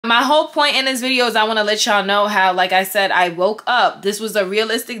my whole point in this video is I want to let y'all know how, like I said, I woke up. This was a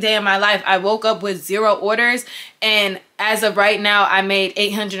realistic day in my life. I woke up with 0 orders, and as of right now, I made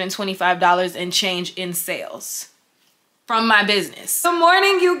 $825 and change in sales from my business. Good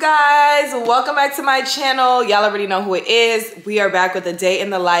morning, you guys. Welcome back to my channel. Y'all already know who it is. We are back with a day in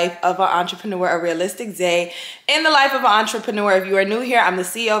the life of an entrepreneur, a realistic day in the life of an entrepreneur. If you are new here, I'm the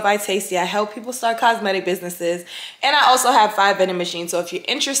CEO of iyetasti. I help people start cosmetic businesses, and I also have 5 vending machines. So if you're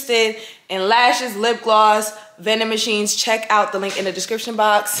interested in lashes, lip gloss, vending machines, check out the link in the description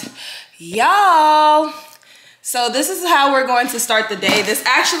box. Y'all, so this is how we're going to start the day. This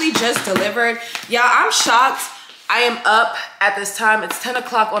actually just delivered. Y'all, I'm shocked. I am up at this time. It's 10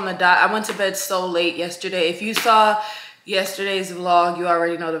 o'clock on the dot. I went to bed so late yesterday. If you saw yesterday's vlog, you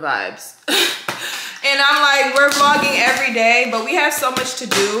already know the vibes. And I'm like, we're vlogging every day, but we have so much to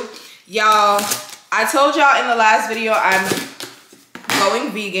do. Y'all, I told y'all in the last video, I'm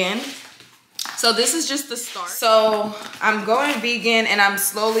going vegan. So this is just the start. So I'm going vegan and I'm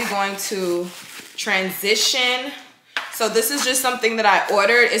slowly going to transition. So this is just something that I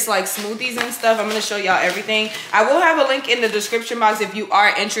ordered. It's like smoothies and stuff. I'm gonna show y'all everything. I will have a link in the description box if you are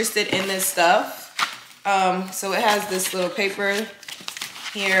interested in this stuff. So it has this little paper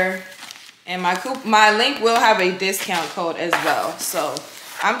here, and my link will have a discount code as well. So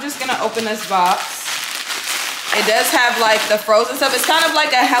I'm just gonna open this box. It does have like the frozen stuff. It's kind of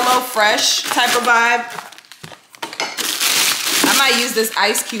like a Hello Fresh type of vibe. I might use this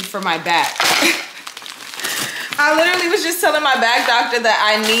ice cube for my back. I literally was just telling my back doctor that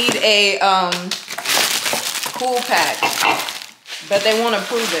I need a cool pack, but they won't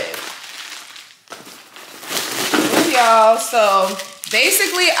approve it. Y'all, so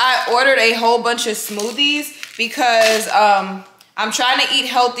basically I ordered a whole bunch of smoothies because I'm trying to eat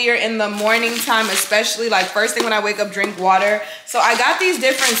healthier in the morning time, especially like first thing when I wake up, drink water. So I got these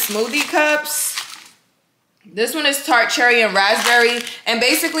different smoothie cups. This one is tart cherry and raspberry, and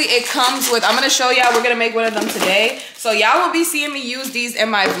basically it comes with, I'm gonna show y'all, we're gonna make one of them today. So y'all will be seeing me use these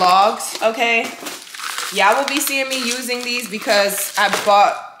in my vlogs, okay? Y'all will be seeing me using these because I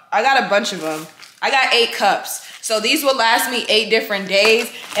got a bunch of them. I got 8 cups. So these will last me 8 different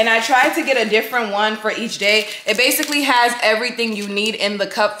days, and I tried to get a different one for each day. It basically has everything you need in the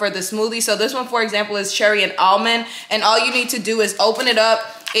cup for the smoothie. So this one, for example, is cherry and almond, and all you need to do is open it up.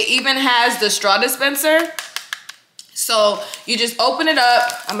 It even has the straw dispenser. So you just open it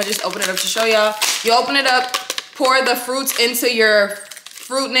up. I'm gonna just open it up to show y'all. You open it up, pour the fruits into your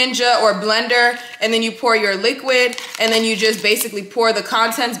Fruit Ninja or blender, and then you pour your liquid, and then you just basically pour the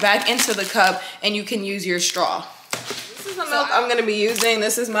contents back into the cup, and you can use your straw. This is the milk I'm gonna be using.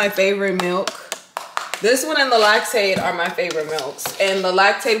 This is my favorite milk. This one and the lactate are my favorite milks, and the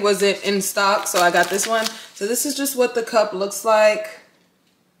lactate wasn't in stock, so I got this one. So this is just what the cup looks like.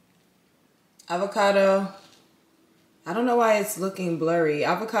 Avocado. I don't know why it's looking blurry.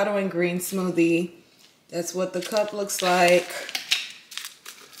 Avocado and green smoothie. That's what the cup looks like.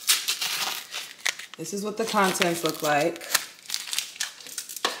 This is what the contents look like.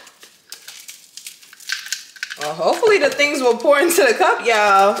 Well, hopefully the things will pour into the cup,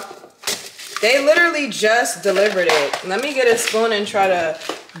 y'all. They literally just delivered it. Let me get a spoon and try to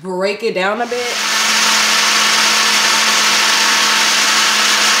break it down a bit.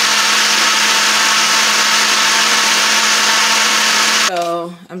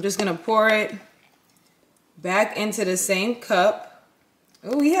 So I'm just gonna pour it back into the same cup.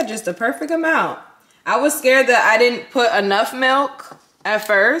 Oh, we had just the perfect amount. I was scared that I didn't put enough milk at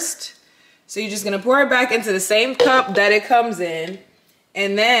first. So you're just gonna pour it back into the same cup that it comes in.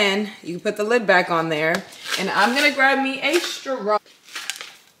 And then you put the lid back on there. And I'm gonna grab me a straw.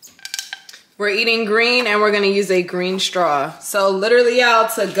 We're eating green and we're gonna use a green straw. So literally, y'all,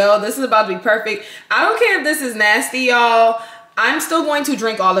 to go, this is about to be perfect. I don't care if this is nasty, y'all. I'm still going to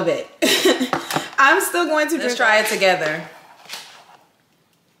drink all of it. I'm still going to Let's try it together.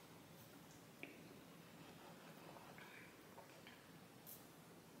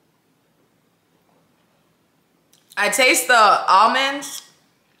 I taste the almonds.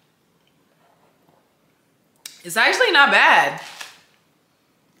 It's actually not bad.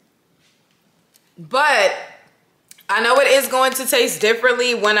 But I know it is going to taste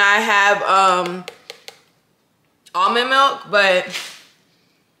differently when I have almond milk, but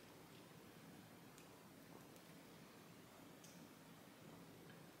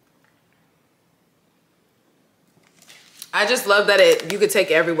I just love that you could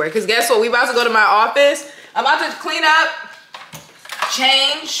take it everywhere. Because guess what? We about to go to my office. I'm about to clean up,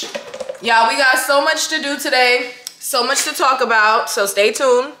 change. Y'all, we got so much to do today. So much to talk about. So stay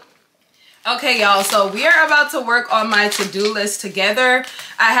tuned. Okay, y'all, so we are about to work on my to-do list together.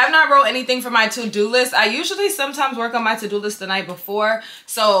 I have not wrote anything for my to-do list. I usually sometimes work on my to-do list the night before,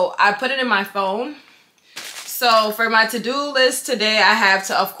 so I put it in my phone. So for my to-do list today, I have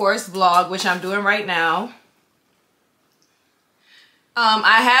to, of course, vlog, which I'm doing right now.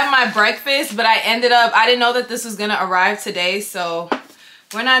 I have my breakfast, but I didn't know that this was gonna arrive today, so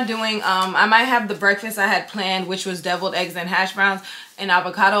we're not doing, I might have the breakfast I had planned, which was deviled eggs and hash browns and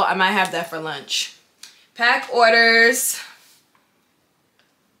avocado. I might have that for lunch. Pack orders,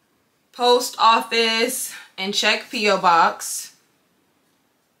 post office, and check P.O. box.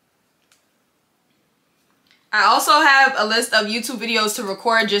 I also have a list of YouTube videos to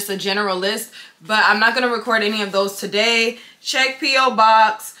record, just a general list, but I'm not going to record any of those today. Check P.O.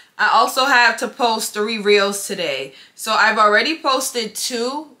 box. I also have to post 3 reels today. So I've already posted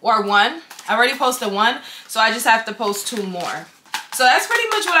 2 or 1. I already posted 1, so I just have to post 2 more. So that's pretty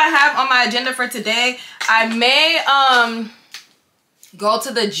much what I have on my agenda for today. I may go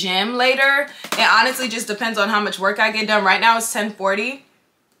to the gym later. It honestly just depends on how much work I get done. Right now it's 10:40.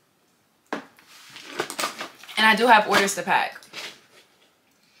 And I do have orders to pack.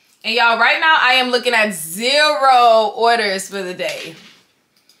 And y'all, right now I am looking at 0 orders for the day.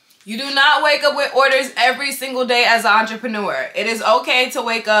 You do not wake up with orders every single day as an entrepreneur. It is okay to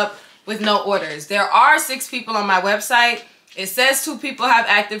wake up with no orders. There are 6 people on my website. It says 2 people have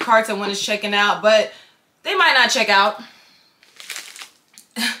active carts and 1 is checking out, but they might not check out.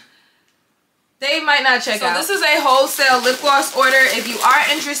 They might not check out. So this is a wholesale lip gloss order. If you are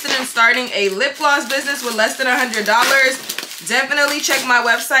interested in starting a lip gloss business with less than $100, definitely check my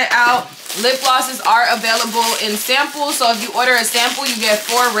website out. Lip glosses are available in samples. So if you order a sample, you get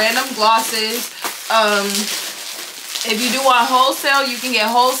 4 random glosses. If you do want wholesale, you can get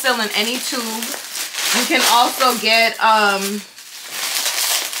wholesale in any tube. You can also get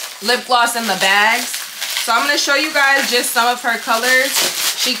lip gloss in the bags. So I'm going to show you guys just some of her colors.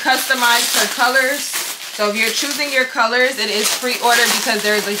 She customized her colors. So if you're choosing your colors, it is pre-order because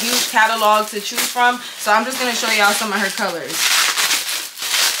there is a huge catalog to choose from. So I'm just going to show y'all some of her colors.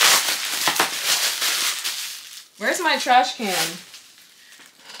 Where's my trash can?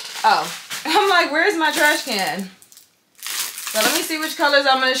 Oh, I'm like, where's my trash can? So let me see which colors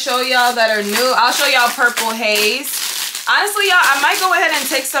I'm going to show y'all that are new. I'll show y'all Purple Haze. Honestly, y'all, I might go ahead and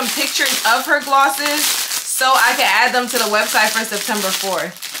take some pictures of her glosses so I can add them to the website for September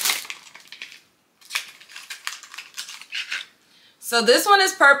 4th. So this one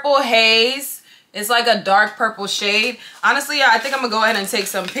is Purple Haze. It's like a dark purple shade. Honestly, y'all, I think I'm going to go ahead and take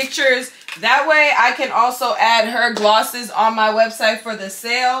some pictures. That way I can also add her glosses on my website for the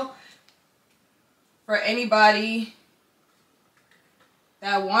sale. For anybody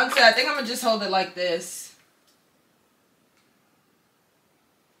that wants it. I think I'm going to just hold it like this.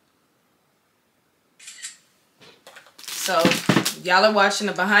 So y'all are watching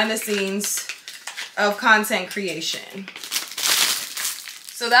the behind the scenes of content creation.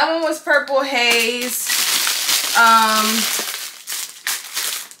 So that one was Purple Haze.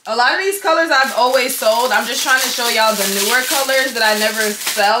 A lot of these colors I've always sold. I'm just trying to show y'all the newer colors that I never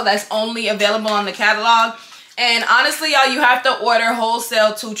sell. That's only available on the catalog. And honestly, y'all, you have to order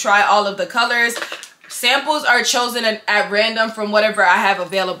wholesale to try all of the colors. Samples are chosen at random from whatever I have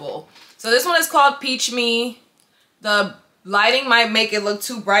available. So this one is called Peach Me. The lighting might make it look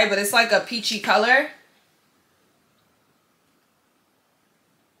too bright, but it's like a peachy color.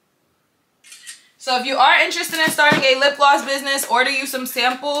 So if you are interested in starting a lip gloss business, order you some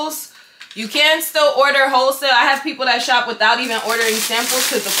samples. You can still order wholesale. I have people that shop without even ordering samples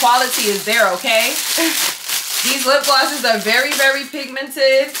because the quality is there, okay? These lip glosses are very, very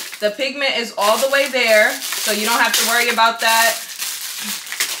pigmented. The pigment is all the way there, so you don't have to worry about that.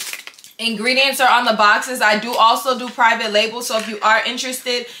 Ingredients are on the boxes. I do also do private labels, so if you are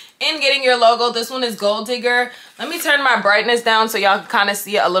interested in getting your logo, this one is Gold Digger. Let me turn my brightness down so y'all can kind of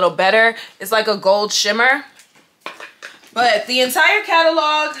see it a little better. It's like a gold shimmer. But the entire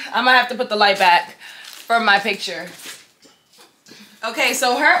catalog, I'm gonna have to put the light back for my picture. Okay,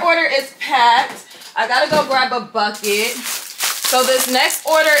 so her order is packed. I gotta go grab a bucket. So this next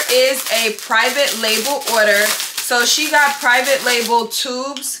order is a private label order. So she got private label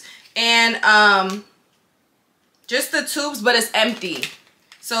tubes and just the tubes, but it's empty.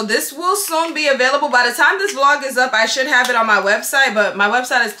 So this will soon be available. By the time this vlog is up, I should have it on my website, but my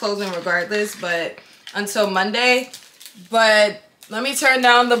website is closing regardless, but until Monday. But let me turn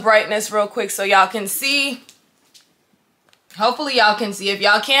down the brightness real quick so y'all can see. Hopefully y'all can see. If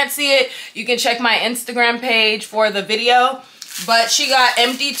y'all can't see it, you can check my Instagram page for the video. But she got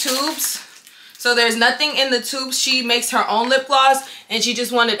empty tubes. So there's nothing in the tubes. She makes her own lip gloss and she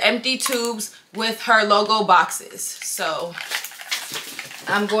just wanted empty tubes with her logo boxes. So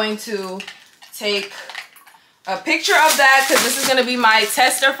I'm going to take a picture of that because this is going to be my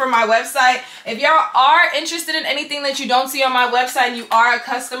tester for my website. If y'all are interested in anything that you don't see on my website and you are a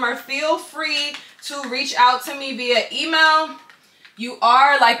customer, feel free to reach out to me via email. You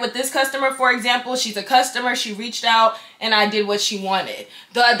are, like with this customer, for example, she's a customer, she reached out and I did what she wanted.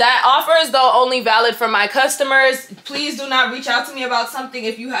 That offer is though only valid for my customers. Please do not reach out to me about something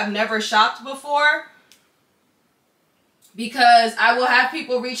if you have never shopped before, because I will have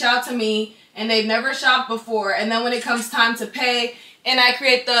people reach out to me and they've never shopped before, and then when it comes time to pay and I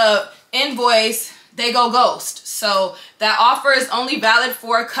create the invoice, they go ghost. So that offer is only valid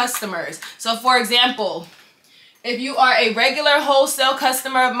for customers. So for example, if you are a regular wholesale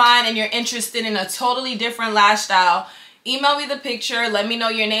customer of mine and you're interested in a totally different lash style, email me the picture, let me know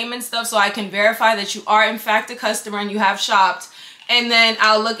your name and stuff so I can verify that you are in fact a customer and you have shopped. And then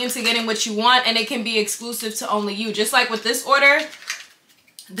I'll look into getting what you want, and it can be exclusive to only you. Just like with this order,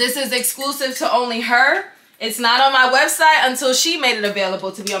 this is exclusive to only her. It's not on my website until she made it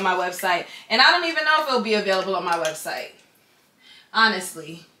available to be on my website. And I don't even know if it'll be available on my website,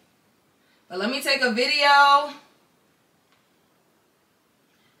 honestly. But let me take a video.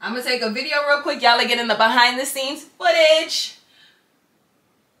 I'm going to take a video real quick. Y'all are getting the behind the scenes footage.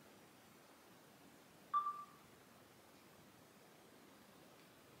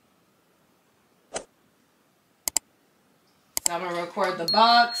 So I'm going to record the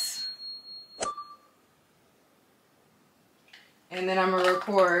box. And then I'm going to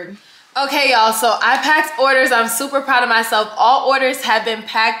record. Okay, y'all. So I packed orders. I'm super proud of myself. All orders have been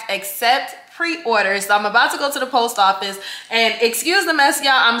packed except pre-orders. So I'm about to go to the post office, and excuse the mess,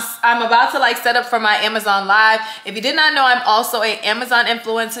 y'all. I'm about to like set up for my Amazon Live. If you did not know, I'm also an Amazon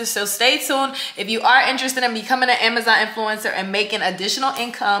influencer, so stay tuned if you are interested in becoming an Amazon influencer and making additional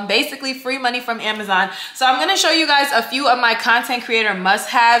income, basically free money from Amazon. So I'm going to show you guys a few of my content creator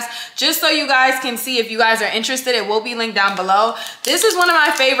must-haves just so you guys can see. If you guys are interested, it will be linked down below. This is one of my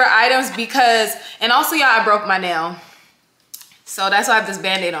favorite items because, and also y'all, I broke my nail. So that's why I have this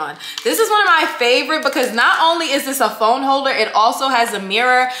band-aid on. This is one of my favorite because not only is this a phone holder, it also has a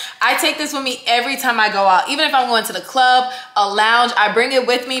mirror. I take this with me every time I go out. Even if I'm going to the club, a lounge, I bring it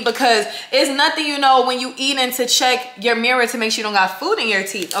with me because it's nothing, you know, when you eat and to check your mirror to make sure you don't got food in your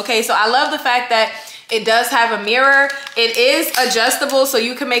teeth. Okay, so I love the fact that it does have a mirror. It is adjustable, so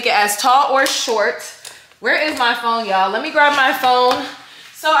you can make it as tall or short. Where is my phone, y'all? Let me grab my phone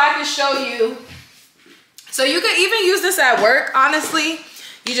so I can show you. So you could even use this at work, honestly.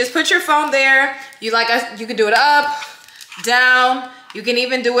 You just put your phone there. You can do it up, down. You can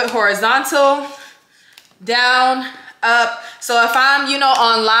even do it horizontal, down, up. So if I'm, you know,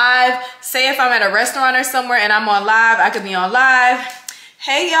 on live, say if I'm at a restaurant or somewhere and I'm on live, I could be on live.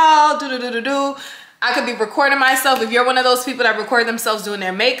 Hey y'all, do. I could be recording myself. If you're one of those people that record themselves doing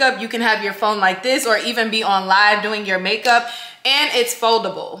their makeup, you can have your phone like this or even be on live doing your makeup, and it's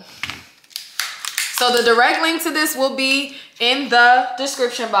foldable. So the direct link to this will be in the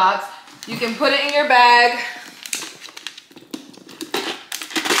description box. You can put it in your bag.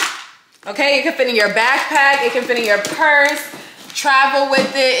 Okay, it can fit in your backpack. It can fit in your purse. Travel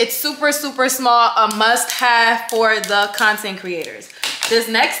with it. It's super, super small. A must-have for the content creators. This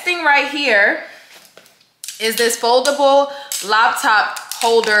next thing right here is this foldable laptop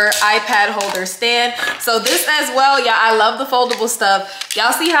holder, iPad holder stand. So this as well, y'all, I love the foldable stuff.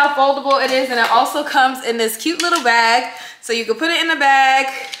 Y'all see how foldable it is, and it also comes in this cute little bag. So you can put it in the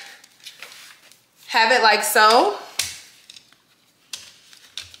bag, have it like so.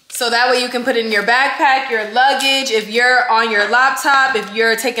 So that way you can put it in your backpack, your luggage, if you're on your laptop, if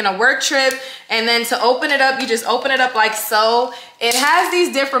you're taking a work trip. And then to open it up, you just open it up like so. It has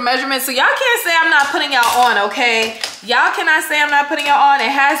these different measurements. So y'all can't say I'm not putting y'all on, okay? Y'all cannot say I'm not putting y'all on. It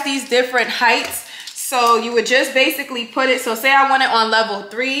has these different heights. So you would just basically put it. So say I want it on level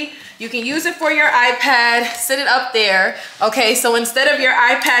 3. You can use it for your iPad, sit it up there. Okay, so instead of your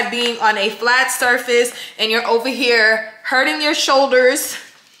iPad being on a flat surface and you're over here hurting your shoulders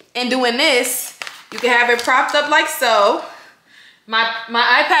and doing this, you can have it propped up like so. My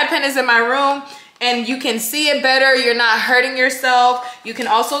iPad pen is in my room and you can see it better. You're not hurting yourself. You can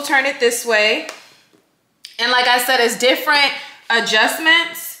also turn it this way. And like I said, it's different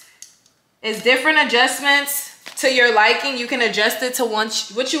adjustments. It's different adjustments to your liking. You can adjust it to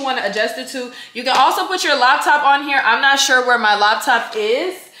what you want to adjust it to. You can also put your laptop on here. I'm not sure where my laptop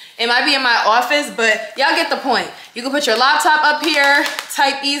is. It might be in my office, but y'all get the point. You can put your laptop up here,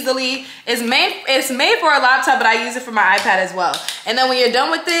 type easily. It's made for a laptop, but I use it for my iPad as well. And then when you're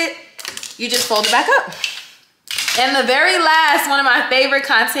done with it, you just fold it back up. And the very last, one of my favorite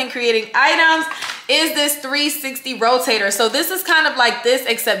content creating items is this 360 rotator. So this is kind of like this,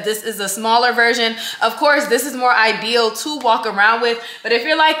 except this is a smaller version. Of course, this is more ideal to walk around with. But if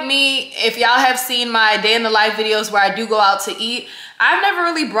you're like me, if y'all have seen my day in the life videos where I do go out to eat, I've never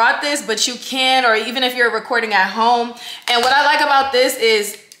really brought this, but you can, or even if you're recording at home. And what I like about this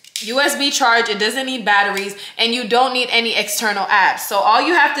is USB charge, it doesn't need batteries, and you don't need any external apps. So all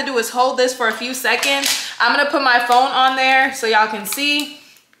you have to do is hold this for a few seconds. I'm gonna put my phone on there so y'all can see.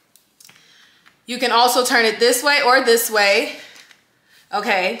 You can also turn it this way or this way,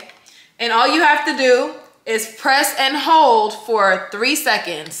 okay? And all you have to do is press and hold for 3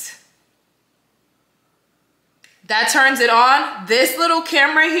 seconds. That turns it on. This little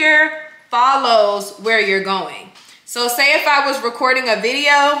camera here follows where you're going. So say if I was recording a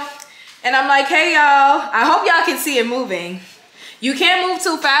video and I'm like, hey y'all, I hope y'all can see it moving. You can't move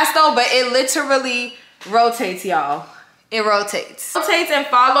too fast though, but it literally rotates, y'all. It rotates. Rotates and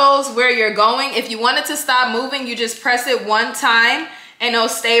follows where you're going. If you want it to stop moving, you just press it one time and it'll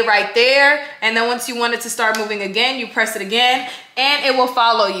stay right there. And then once you want it to start moving again, you press it again and it will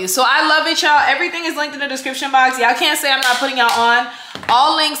follow you. So I love it, y'all. Everything is linked in the description box. Y'all can't say I'm not putting y'all on.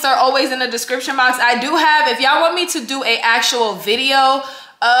 All links are always in the description box. I do have, if y'all want me to do an actual video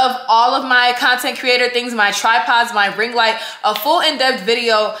of all of my content creator things, my tripods, my ring light, a full in-depth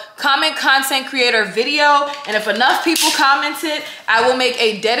video, comment content creator video, and if enough people comment it, I will make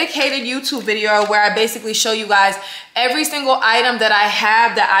a dedicated YouTube video where I basically show you guys every single item that I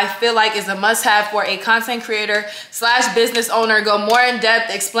have that I feel like is a must-have for a content creator / business owner. Go more in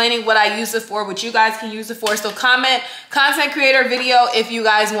depth explaining what I use it for, what you guys can use it for. So comment content creator video if you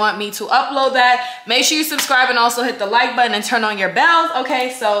guys want me to upload that. Make sure you subscribe and also hit the like button and turn on your bells.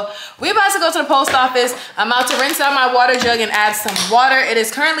 Okay, so we're about to go to the post office. I'm about to rinse out my water jug and add some water. It is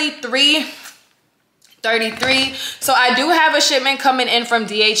currently 3:33. So I do have a shipment coming in from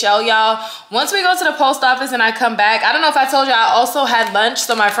DHL, y'all. Once we go to the post office and I come back, I don't know if I told you, I also had lunch.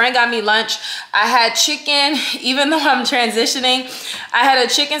 So my friend got me lunch. I had chicken, even though I'm transitioning. I had a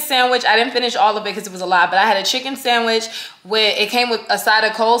chicken sandwich. I didn't finish all of it because it was a lot, but I had a chicken sandwich with, it came with a side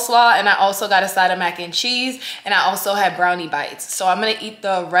of coleslaw, and I also got a side of mac and cheese, and I also had brownie bites. So I'm gonna eat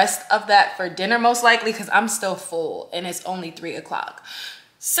the rest of that for dinner most likely because I'm still full and it's only 3 o'clock.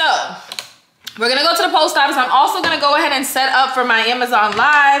 So we're gonna go to the post office. I'm also gonna go ahead and set up for my Amazon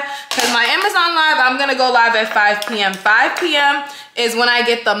Live, because my Amazon Live, I'm gonna go live at 5 p.m. 5 p.m. is when I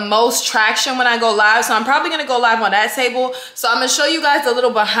get the most traction when I go live. So I'm probably gonna go live on that table. So I'm gonna show you guys a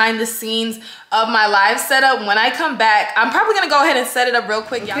little behind the scenes of my live setup. When I come back, I'm probably gonna go ahead and set it up real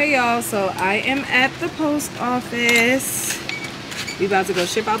quick. Okay, y'all, so I am at the post office. We about to go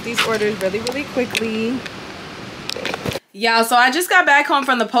ship out these orders really quickly. Y'all, so I just got back home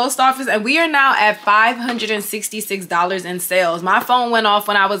from the post office and we are now at $566 in sales. My phone went off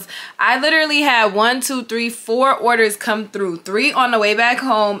when I literally had 4 orders come through. 3 on the way back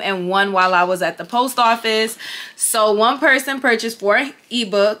home and 1 while I was at the post office. So one person purchased 4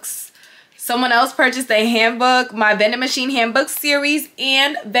 ebooks. Someone else purchased a handbook, my vending machine handbook series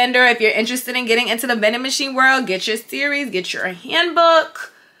and vendor. If you're interested in getting into the vending machine world, get your series, get your handbook,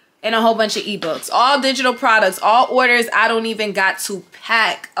 and a whole bunch of ebooks. All digital products, all orders I don't even got to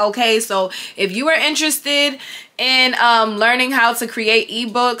pack, okay? So if you are interested in learning how to create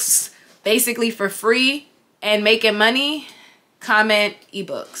ebooks basically for free and making money, comment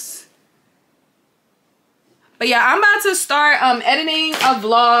ebooks. But yeah, I'm about to start editing a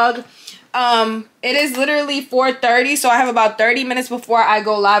vlog. It is literally 4:30, so I have about 30 minutes before I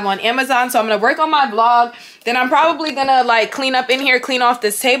go live on Amazon. So I'm gonna work on my vlog. Then I'm probably gonna like clean up in here, clean off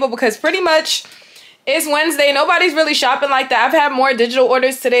this table, because pretty much it's Wednesday. Nobody's really shopping like that. I've had more digital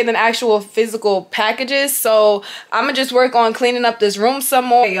orders today than actual physical packages. So I'm gonna just work on cleaning up this room some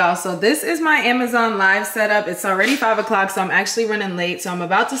more. Hey y'all, so this is my Amazon live setup. It's already 5 o'clock, so I'm actually running late. So I'm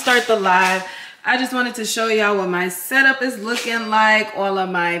about to start the live. I just wanted to show y'all what my setup is looking like, all of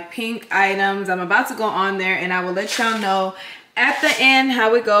my pink items. I'm about to go on there and I will let y'all know at the end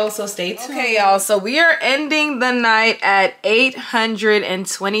how it goes, so stay tuned. Okay, y'all, so we are ending the night at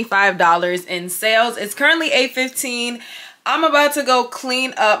 $825 in sales. It's currently 8:15. I'm about to go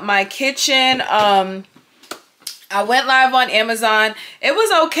clean up my kitchen. I went live on Amazon. It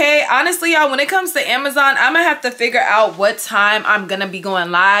was okay. Honestly, y'all, when it comes to Amazon, I'm gonna have to figure out what time I'm gonna be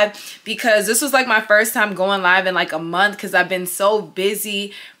going live, because this was like my first time going live in like a month because I've been so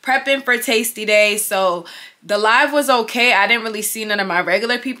busy prepping for Tasty Day. So the live was okay. I didn't really see none of my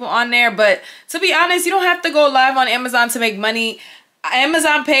regular people on there, but to be honest, you don't have to go live on Amazon to make money.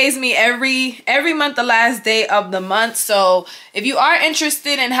 Amazon pays me every month, the last day of the month. So if you are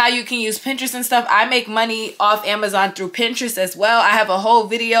interested in how you can use Pinterest and stuff, I make money off Amazon through Pinterest as well. I have a whole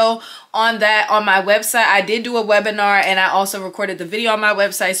video on that on my website. I did do a webinar and I also recorded the video on my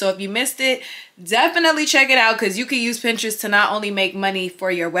website. So if you missed it, definitely check it out, because you can use Pinterest to not only make money for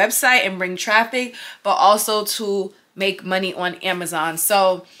your website and bring traffic, but also to make money on Amazon.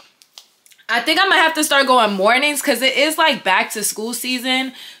 So I think I'm gonna have to start going mornings, because it is like back to school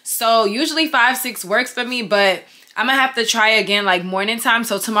season. So usually 5, 6 works for me, but I'm gonna have to try again like morning time.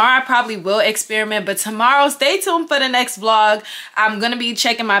 So tomorrow I probably will experiment, but tomorrow stay tuned for the next vlog. I'm gonna be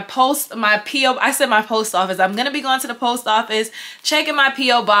checking my post, my PO, I said my post office. I'm gonna be going to the post office, checking my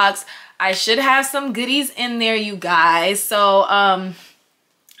PO box. I should have some goodies in there, you guys. So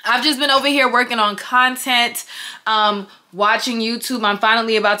I've just been over here working on content, watching YouTube. I'm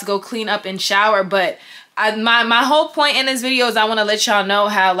finally about to go clean up and shower, but my whole point in this video is I want to let y'all know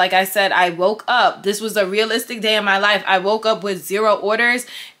how, like I said, I woke up. This was a realistic day in my life. I woke up with 0 orders,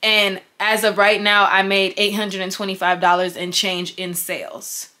 and as of right now, I made $825 and change in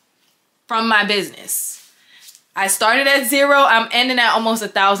sales from my business. I started at 0. I'm ending at almost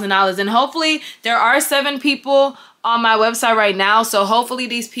 $1,000, and hopefully there are 7 people on my website right now, so hopefully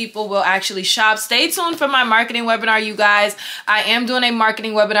these people will actually shop. Stay tuned for my marketing webinar, you guys. I am doing a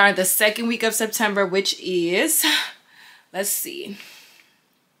marketing webinar the 2nd week of September, which is, let's see,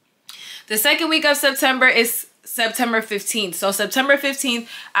 the 2nd week of September is September 15th. So September 15th,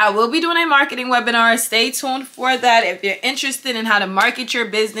 I will be doing a marketing webinar. Stay tuned for that. If you're interested in how to market your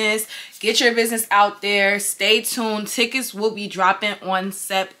business, get your business out there, stay tuned. Tickets will be dropping on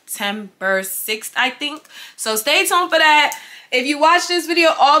September 6th, I think. So stay tuned for that. If you watch this video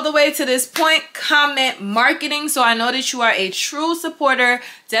all the way to this point, comment marketing so I know that you are a true supporter.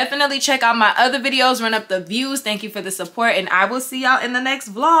 Definitely check out my other videos, run up the views. Thank you for the support, and I will see y'all in the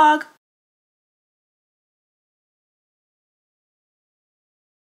next vlog.